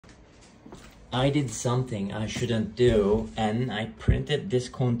I did something I shouldn't do, and I printed this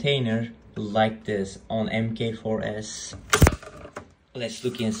container like this on mk4s. Let's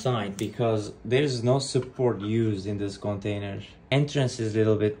look inside because there's no support used in this container. Entrance is a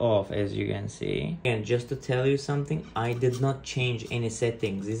little bit off, as you can see. And just to tell you something, I did not change any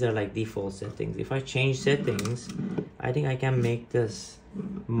settings. These are like default settings. If I change settings, I think I can make this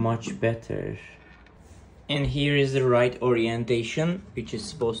much better. And here is the right orientation, which is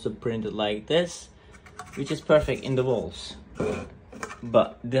supposed to print it like this, which is perfect in the walls.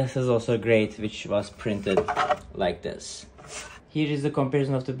 But this is also great, which was printed like this. Here is the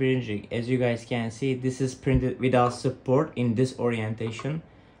comparison of the printing. As you guys can see, this is printed without support in this orientation,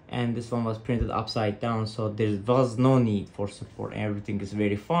 and this one was printed upside down, so there was no need for support. Everything is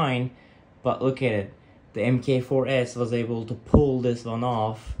very fine. But look at it, the mk4s was able to pull this one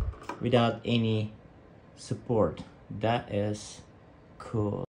off without any support. That is cool.